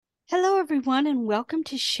Hello, everyone, and welcome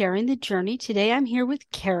to Sharing the Journey. Today I'm here with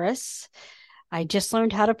Karis. I just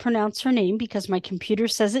learned how to pronounce her name because my computer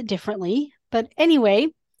says it differently. But anyway,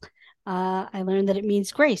 I learned that it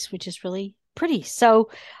means grace, which is really pretty.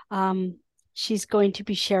 So um, she's going to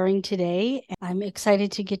be sharing today. I'm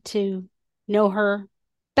excited to get to know her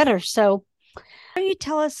better. So, why don't you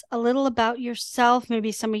tell us a little about yourself,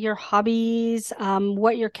 maybe some of your hobbies,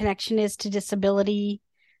 what your connection is to disability,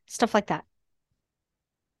 stuff like that?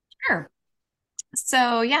 Sure.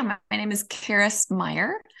 My name is Karis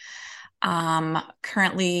Meyer.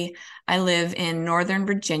 Currently, I live in Northern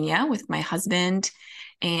Virginia with my husband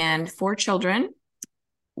and four children.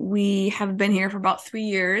 We have been here for about 3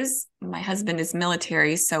 years. My husband is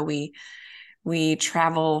military, so we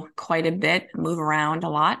travel quite a bit, move around a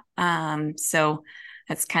lot. So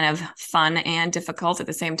that's kind of fun and difficult at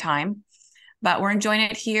the same time. But we're enjoying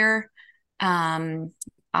it here. Um,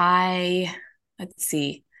 I let's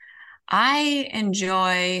see. I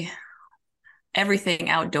enjoy everything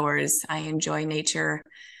outdoors. I enjoy nature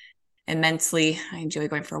immensely. I enjoy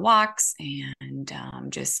going for walks and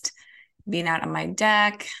just being out on my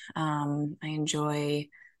deck. I enjoy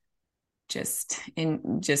just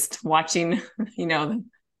watching, you know,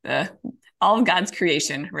 the all of God's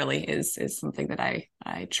creation really is something that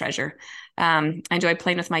I treasure. I enjoy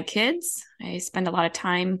playing with my kids. I spend a lot of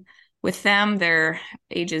time with them. They're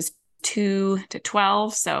ages 2 to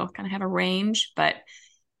 12, so kind of have a range, but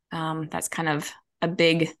that's kind of a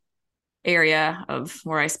big area of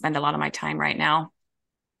where I spend a lot of my time right now.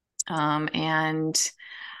 And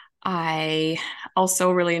I also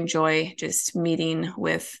really enjoy just meeting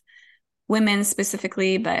with women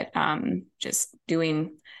specifically, but just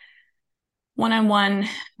doing one-on-one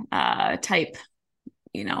type,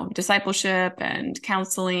 discipleship and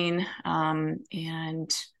counseling,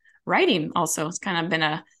 and writing also. It's kind of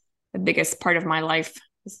been the biggest part of my life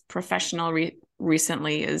professional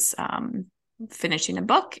recently is finishing a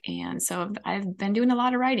book. And so I've been doing a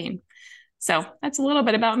lot of writing. So that's a little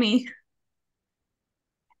bit about me.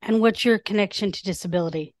 And what's your connection to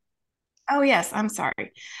disability? Oh, yes, I'm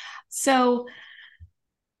sorry. So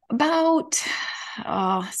about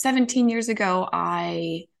 17 years ago,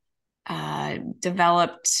 I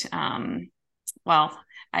developed, well,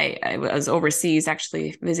 I was overseas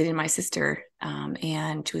actually visiting my sister,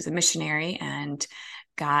 and she was a missionary and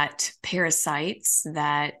got parasites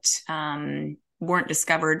that weren't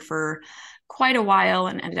discovered for quite a while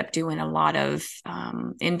and ended up doing a lot of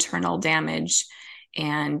internal damage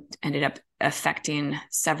and ended up affecting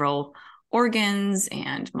several organs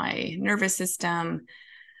and my nervous system.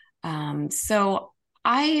 So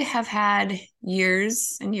I have had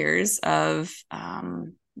years and years of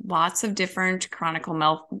lots of different chronic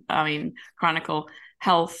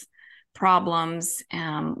health problems,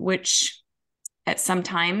 which at some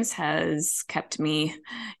times has kept me,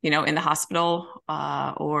 in the hospital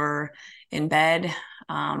or in bed.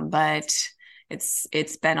 But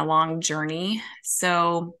it's been a long journey.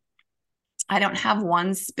 So I don't have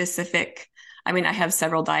one specific. I mean, I have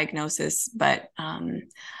several diagnoses, but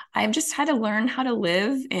I've just had to learn how to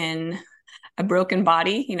live in a broken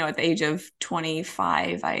body. At the age of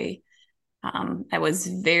 25, I was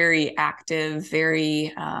very active,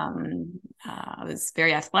 I was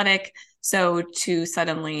very athletic. So to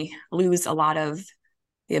suddenly lose a lot of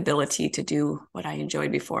the ability to do what I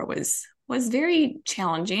enjoyed before was very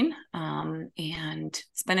challenging, and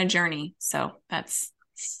it's been a journey. So that's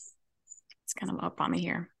it's kind of up on me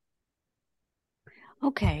here.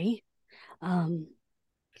 Okay. Um,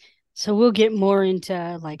 so we'll get more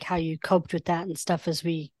into like how you coped with that and stuff as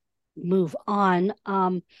we move on.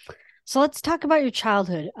 So let's talk about your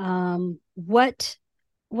childhood. What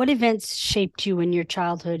events shaped you in your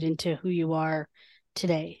childhood into who you are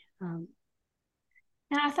today?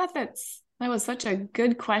 Yeah, I thought that was such a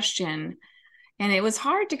good question. And it was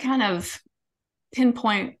hard to kind of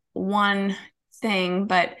pinpoint one thing,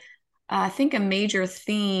 but I think a major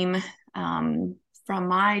theme from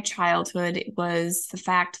my childhood was the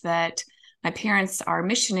fact that my parents are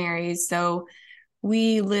missionaries. So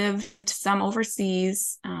we lived some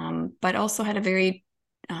overseas, but also had a very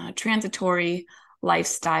transitory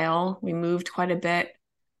lifestyle. We moved quite a bit.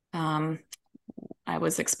 Um, I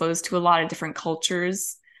was exposed to a lot of different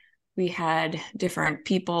cultures. We had different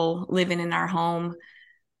people living in our home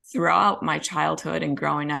throughout my childhood and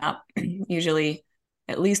growing up, usually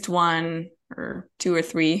at least one or two or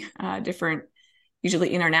three different,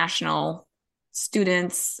 usually international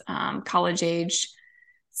students, college age.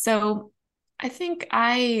 So I think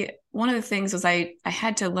one of the things was I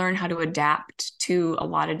had to learn how to adapt to a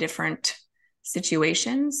lot of different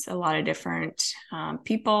situations, a lot of different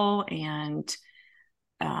people, and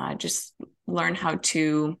just learn how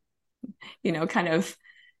to, kind of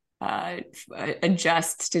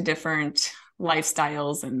adjust to different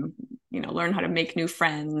lifestyles and, learn how to make new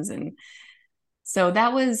friends. And so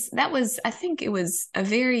that was, I think it was a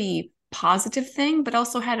very positive thing, but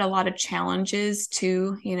also had a lot of challenges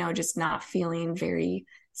too, just not feeling very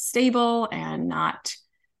stable and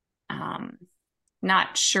um,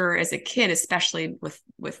 not sure as a kid, especially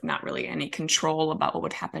with not really any control about what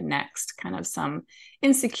would happen next, kind of some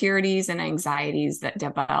insecurities and anxieties that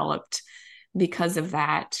developed because of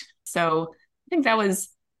that. So I think that was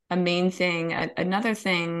a main thing. Another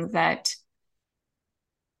thing that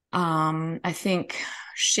I think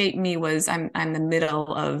shaped me was I'm the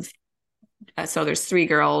middle of so there's three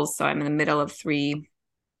girls, so I'm in the middle of three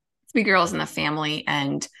girls in the family,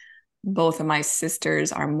 and both of my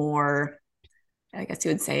sisters are more, I guess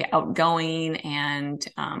you would say, outgoing and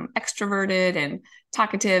extroverted and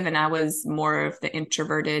talkative. And I was more of the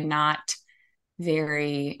introverted, not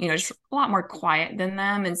very, just a lot more quiet than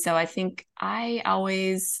them. And so I think I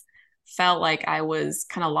always felt like I was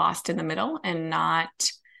kind of lost in the middle and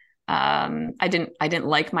not, I didn't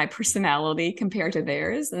like my personality compared to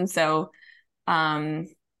theirs. And so I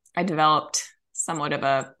developed somewhat of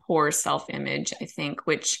a poor self-image, I think,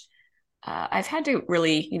 which I've had to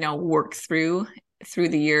really, work through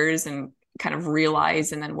the years and kind of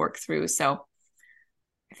realize and then work through. So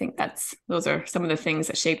I think those are some of the things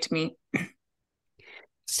that shaped me.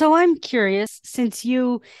 So I'm curious, since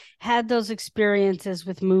you had those experiences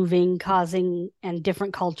with moving, causing, and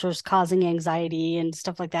different cultures causing anxiety and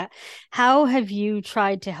stuff like that, how have you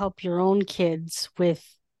tried to help your own kids with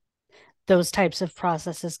those types of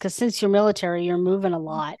processes? Because since you're military, you're moving a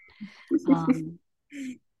lot. Um,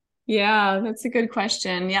 Yeah, that's a good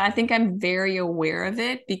question. Yeah, I think I'm very aware of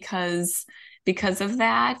it because of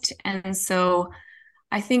that. And so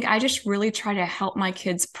I think I just really try to help my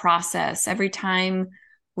kids process every time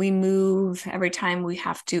we move, every time we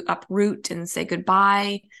have to uproot and say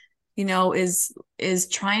goodbye, is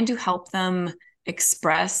trying to help them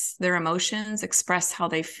express their emotions, express how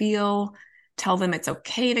they feel, tell them it's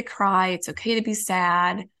okay to cry, it's okay to be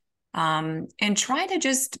sad, and try to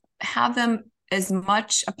just have them as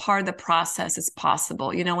much a part of the process as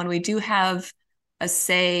possible. When we do have a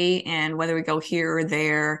say and whether we go here or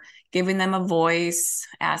there, giving them a voice,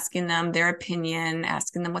 asking them their opinion,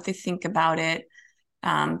 asking them what they think about it,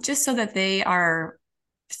 just so that they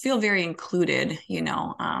feel very included.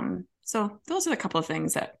 So those are a couple of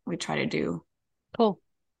things that we try to do. cool.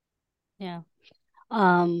 Yeah.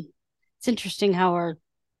 Um, it's interesting how our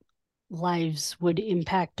lives would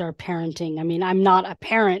impact our parenting. I mean, I'm not a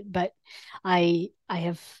parent, but I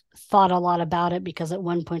have thought a lot about it because at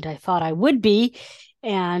one point I thought I would be,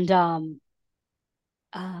 and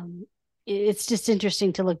it's just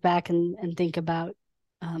interesting to look back and think about.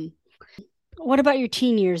 Um, what about your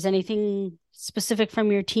teen years? Anything specific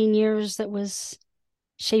from your teen years that was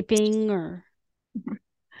shaping or?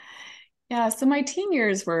 Yeah, so my teen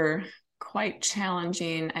years were quite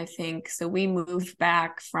challenging, I think. So we moved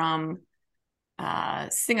back from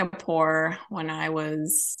Singapore when I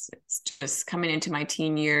was just coming into my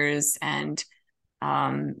teen years, and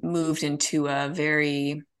moved into a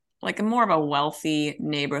very, like a more of a wealthy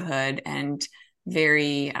neighborhood and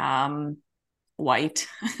very white,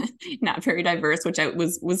 not very diverse, which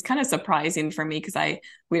was kind of surprising for me because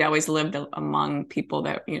we'd always lived among people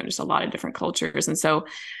that, just a lot of different cultures. And so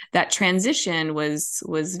that transition was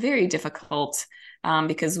very difficult,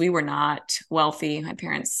 because we were not wealthy. My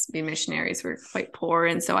parents, being missionaries, were quite poor.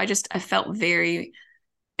 And so I felt very,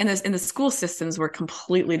 and the school systems were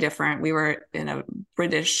completely different. We were in a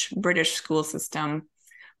British school system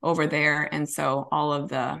over there. And so all of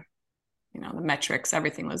the metrics,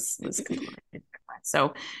 everything was completely different.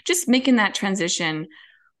 So just making that transition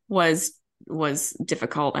was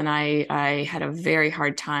difficult. And I had a very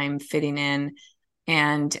hard time fitting in,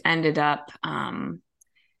 and ended up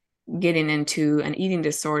getting into an eating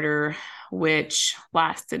disorder, which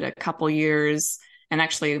lasted a couple years. And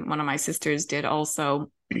actually, one of my sisters did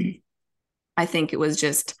also. I think it was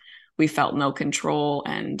just, we felt no control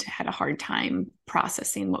and had a hard time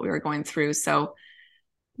processing what we were going through. So,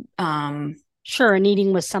 Sure, and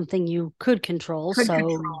eating was something you could control. could So,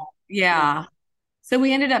 control. Yeah. So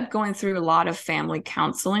we ended up going through a lot of family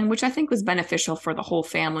counseling, which I think was beneficial for the whole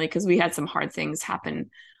family because we had some hard things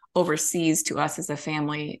happen overseas to us as a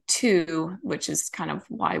family too, which is kind of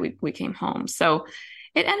why we came home. So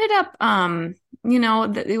it ended up,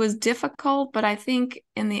 it was difficult, but I think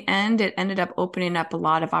in the end, it ended up opening up a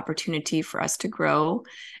lot of opportunity for us to grow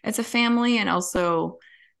as a family, and also,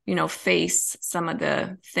 face some of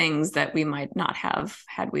the things that we might not have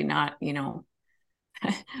had we not,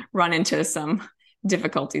 run into some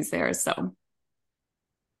difficulties there. So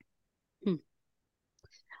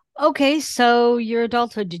Okay, so your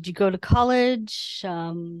adulthood, did you go to college?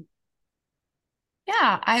 yeah,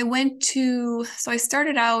 I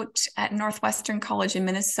started out at Northwestern College in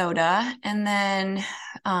Minnesota, and then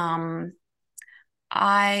um,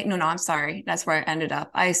 no, I'm sorry. That's where I ended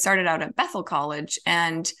up. I started out at Bethel College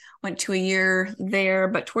and went to a year there,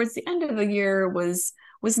 but towards the end of the year was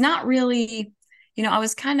not really, I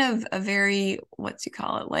was kind of a very, what do you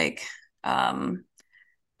call it? Like,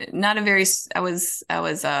 not a very, I was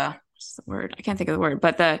what's the word? I can't think of the word,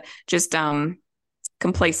 but the just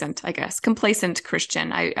complacent, I guess, complacent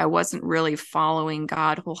Christian. I wasn't really following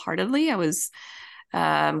God wholeheartedly. I was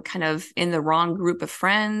kind of in the wrong group of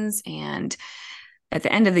friends, and at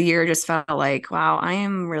the end of the year just felt like, wow, I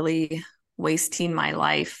am really wasting my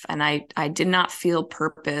life. And I did not feel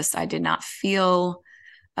purpose. I did not feel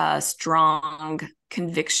a strong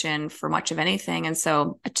conviction for much of anything. And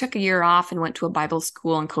so I took a year off and went to a Bible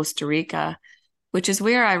school in Costa Rica, which is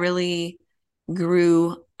where I really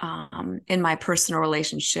grew in my personal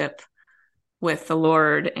relationship with the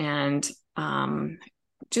Lord, and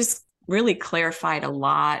just really clarified a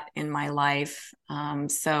lot in my life.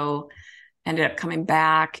 So ended up coming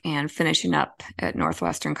back and finishing up at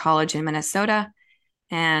Northwestern College in Minnesota,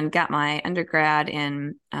 and got my undergrad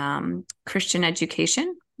in Christian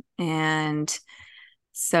education. And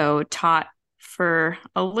so taught for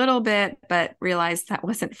a little bit, but realized that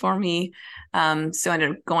wasn't for me. So I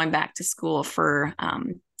ended up going back to school for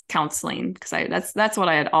counseling, because that's what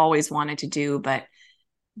I had always wanted to do, but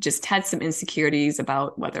just had some insecurities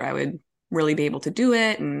about whether I would really be able to do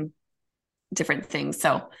it and different things.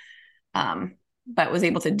 So but was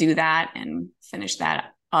able to do that and finish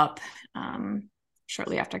that up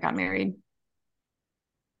shortly after I got married.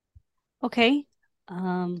 Okay.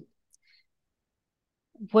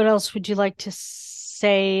 What else would you like to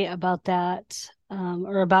say about that,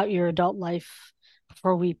 or about your adult life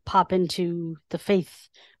before we pop into the faith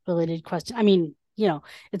related question? I mean,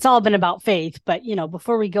 it's all been about faith, but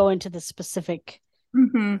before we go into the specific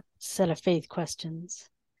set of faith questions.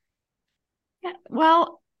 Yeah.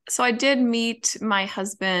 Well, so I did meet my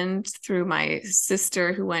husband through my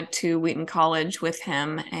sister who went to Wheaton College with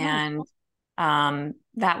him. And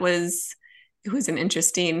that was, it was an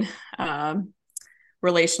interesting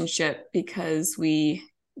relationship, because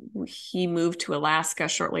he moved to Alaska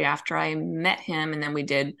shortly after I met him, and then we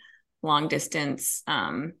did long distance,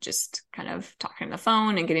 just kind of talking on the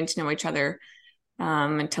phone and getting to know each other,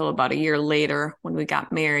 until about a year later when we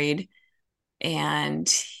got married.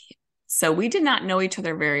 And so we did not know each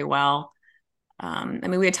other very well. I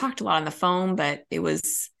mean, we had talked a lot on the phone, but it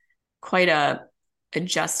was quite a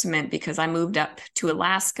adjustment, because I moved up to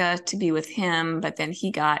Alaska to be with him, but then he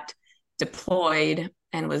got deployed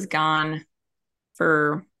and was gone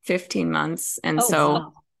for 15 months. And so,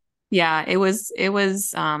 wow. yeah, it was,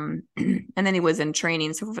 and then he was in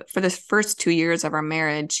training. So for the first 2 years of our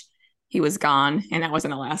marriage, he was gone, and that was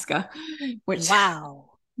in Alaska, which,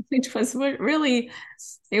 Wow. which was really,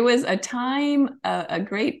 it was a time, a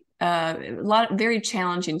great, very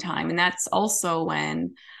challenging time. And that's also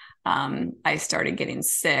when I started getting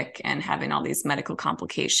sick and having all these medical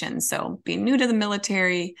complications. So being new to the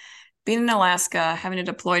military, being in Alaska, having a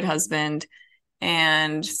deployed husband,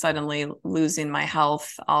 and suddenly losing my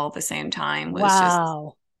health all at the same time was just,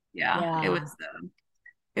 Wow. yeah, Yeah.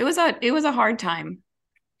 it was a hard time.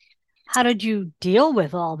 How did you deal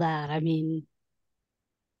with all that? I mean,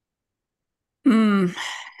 Mm,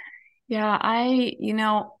 yeah, I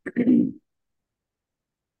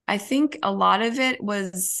think a lot of it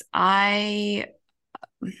was I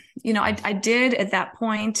did at that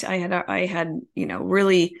point, I had,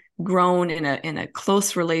 really grown in a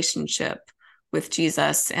close relationship with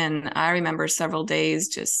Jesus. And I remember several days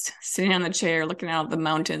just sitting on the chair, looking out at the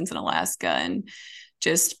mountains in Alaska and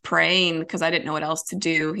just praying, because I didn't know what else to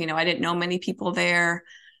do. I didn't know many people there.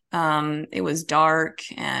 It was dark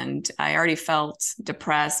and I already felt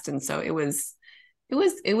depressed. And so it was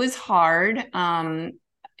hard. And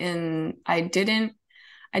I didn't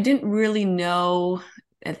really know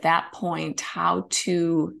at that point how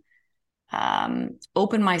to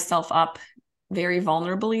open myself up very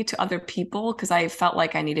vulnerably to other people, because I felt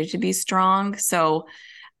like I needed to be strong. So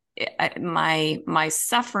my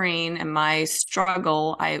suffering and my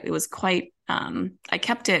struggle, it was quite, I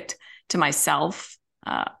kept it to myself.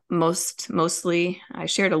 Mostly I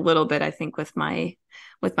shared a little bit, I think, with my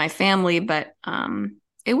family, but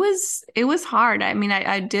it was hard. I mean,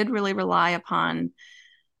 I did really rely upon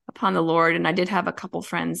the Lord, and I did have a couple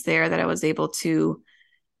friends there that I was able to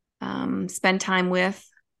spend time with,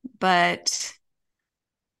 but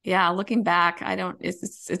yeah, looking back, I don't,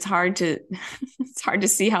 it's hard to, it's hard to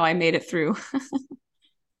see how I made it through.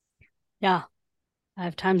 Yeah. I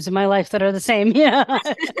have times in my life that are the same. Yeah.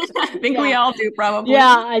 I think we Yeah. all do Yeah, probably.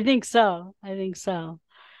 I think so. I think so.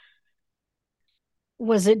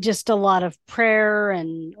 Was it just a lot of prayer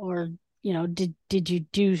and or did you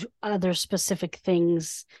do other specific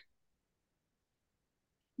things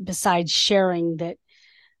besides sharing that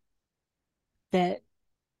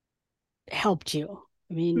helped you?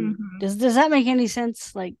 I mean, Mhm. does that make any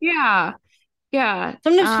sense? Like Yeah. Yeah.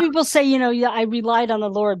 sometimes people say, yeah, I relied on the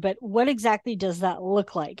Lord, but what exactly does that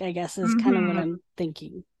look like? I guess is kind of what Mhm. I'm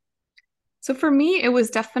thinking. So for me, it was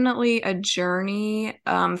definitely a journey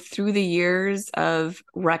through the years of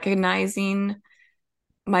recognizing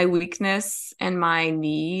my weakness and my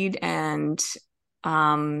need and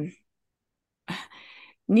um,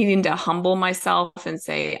 needing to humble myself and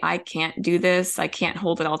say, I can't do this. I can't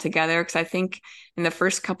hold it all together. Because I think in the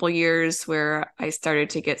first couple years where I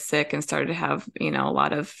started to get sick and started to have, a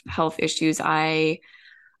lot of health issues, I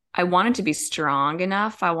wanted to be strong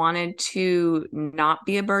enough. I wanted to not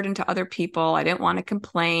be a burden to other people. I didn't want to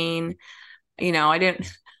complain. I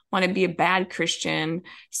didn't want to be a bad Christian.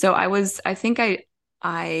 So I think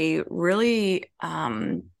I really,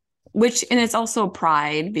 which, and it's also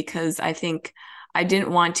pride because I think I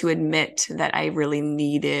didn't want to admit that I really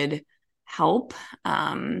needed help.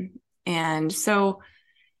 Um, and so,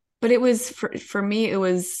 but it was for me,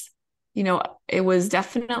 you know, it was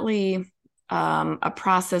definitely a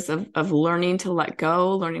process of learning to let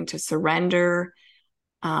go, learning to surrender,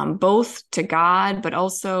 both to God, but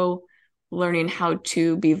also learning how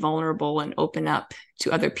to be vulnerable and open up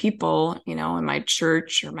to other people, in my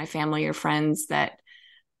church or my family or friends that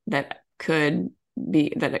could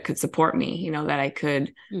that it could support me, that I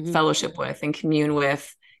could Hmm. fellowship with and commune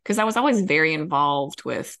with. Because I was always very involved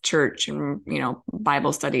with church and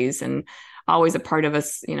Bible studies and always a part of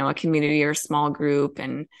a community or a small group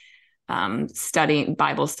and studying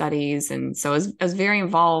Bible studies, and so I was very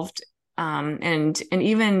involved and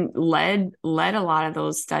even led a lot of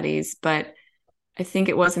those studies. But I think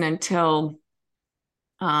it wasn't until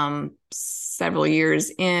several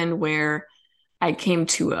years in where I came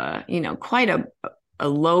to quite a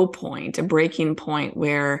low point, a breaking point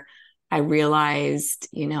where I realized,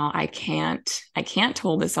 I can't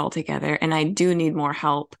hold this all together, and I do need more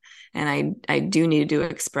help, and I do need to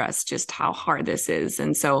express just how hard this is,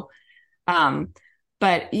 and so um,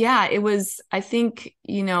 but yeah, it was, I think,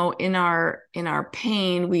 in our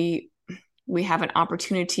pain, we have an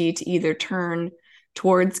opportunity to either turn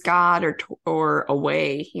towards God or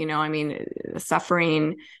away. I mean,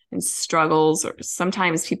 suffering and struggles, or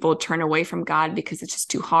sometimes people turn away from God because it's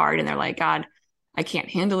just too hard and they're like, God, I can't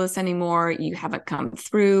handle this anymore. You haven't come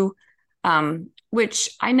through.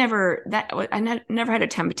 Which I never had a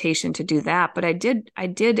temptation to do that, but I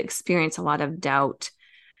did experience a lot of doubt,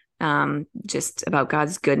 just about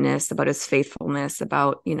God's goodness, about his faithfulness,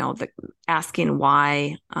 about, the asking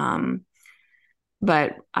why.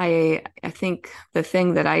 But I think the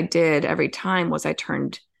thing that I did every time was I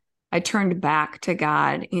turned back to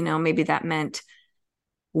God. Maybe that meant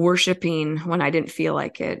worshiping when I didn't feel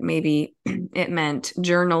like it. Maybe it meant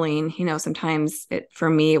journaling. Sometimes for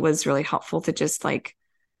me it was really helpful to just like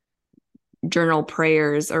journal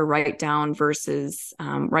prayers or write down verses,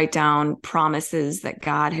 write down promises that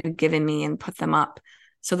God had given me and put them up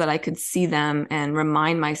so that I could see them and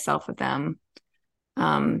remind myself of them.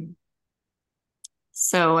 Um,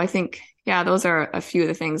 so I think, yeah, those are a few of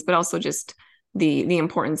the things, but also just the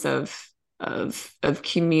importance of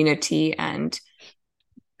community and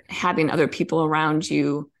having other people around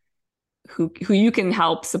you who you can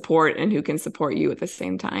help support and who can support you at the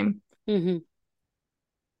same time. Hmm.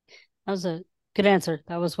 That was a good answer.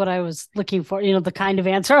 That was what I was looking for, the kind of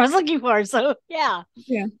answer I was looking for. So, yeah.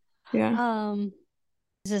 Yeah. Yeah. Um,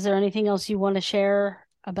 is there anything else you want to share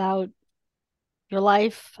about your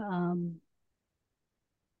life?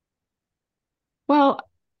 Well,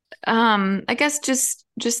 I guess just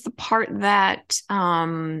the part that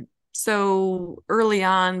so early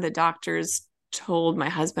on the doctors told my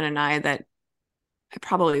husband and I that I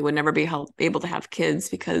probably would never be able to have kids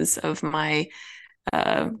because of my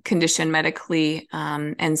condition medically.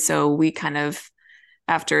 And so we kind of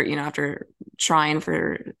after trying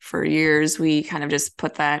for years, we kind of just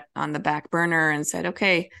put that on the back burner and said,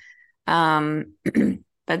 okay. Um,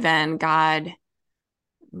 but then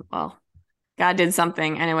well, God did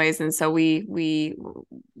something anyways, and so we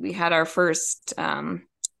had our first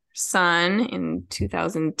son in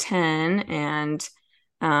 2010,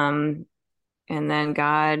 um and then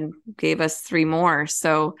God gave us three more.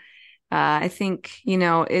 So I think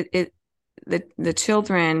it the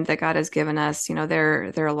children that God has given us,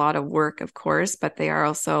 they're a lot of work, of course, but they are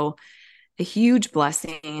also a huge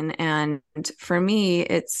blessing. And for me,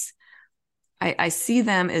 I see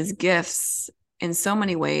them as gifts in so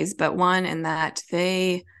many ways, but one in that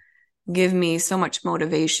they give me so much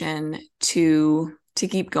motivation to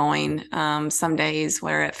keep going. Some days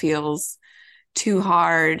where it feels too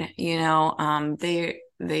hard,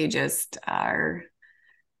 they just are.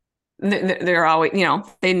 They're always,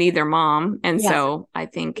 they need their mom, and Yeah. so I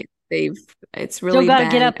think it's Still really got to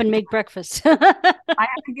get been. up and make breakfast. I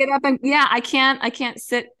have to get up and I can't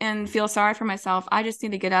sit and feel sorry for myself. I just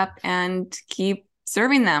need to get up and keep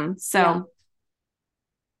serving them. So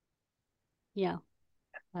Yeah.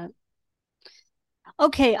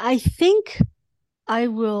 Okay, I think I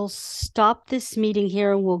will stop this meeting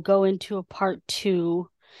here and we'll go into a part 2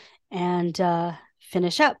 and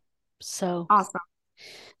finish up. So, awesome.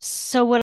 so what